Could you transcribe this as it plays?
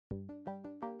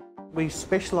We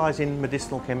specialise in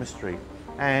medicinal chemistry,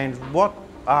 and what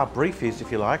our brief is,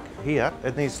 if you like, here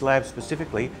in these labs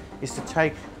specifically, is to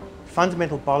take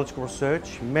fundamental biological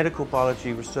research, medical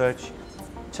biology research,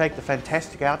 take the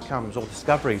fantastic outcomes or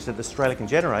discoveries that Australia can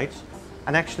generate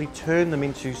and actually turn them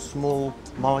into small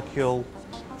molecule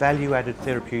value-added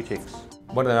therapeutics.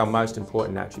 One of our most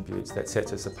important attributes that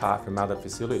sets us apart from other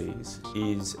facilities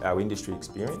is our industry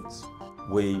experience.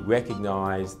 We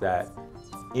recognise that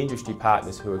industry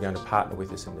partners who are going to partner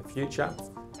with us in the future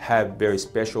have very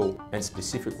special and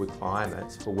specific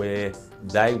requirements for where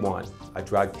they want a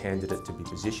drug candidate to be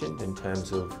positioned in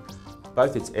terms of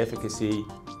both its efficacy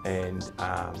and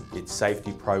its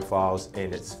safety profiles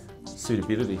and its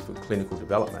suitability for clinical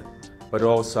development, but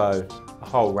also a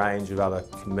whole range of other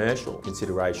commercial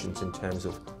considerations in terms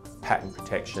of patent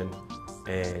protection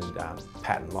and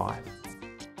patent life.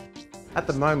 At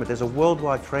the moment, there's a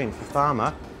worldwide trend for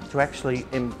pharma to actually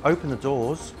open the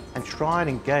doors and try and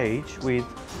engage with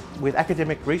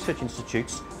academic research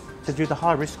institutes to do the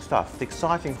high-risk stuff, the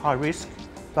exciting high-risk,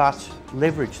 but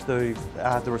leverage the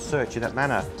research in that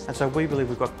manner. And so we believe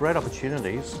we've got great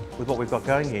opportunities with what we've got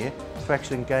going here to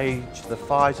actually engage the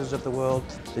Pfizers of the world,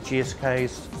 the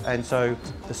GSKs, and so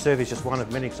the survey is just one of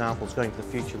many examples going to the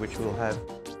future which we'll have.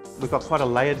 We've got quite a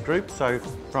layered group, so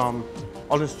from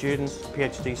honours students,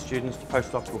 PhD students to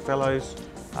postdoctoral fellows,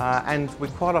 and we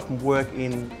quite often work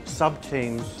in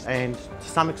sub-teams and to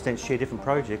some extent share different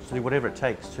projects to do whatever it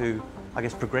takes to, I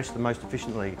guess, progress them most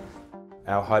efficiently.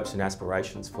 Our hopes and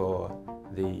aspirations for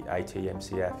the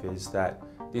ATMCF is that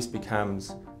this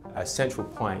becomes a central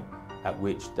point at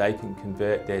which they can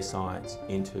convert their science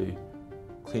into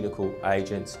clinical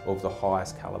agents of the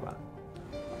highest calibre.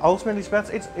 Ultimately,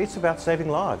 it's about saving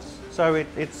lives. So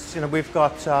we've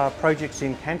got projects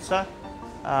in cancer,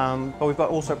 but we've got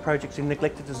also projects in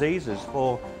neglected diseases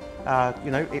for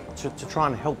to try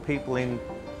and help people in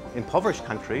impoverished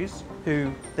countries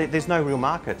who there's no real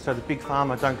market, so the big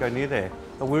pharma don't go near there.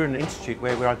 But we're an institute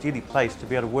where we're ideally placed to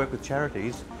be able to work with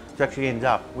charities to actually end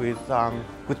up with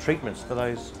treatments for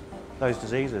those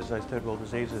diseases, those third world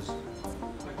diseases.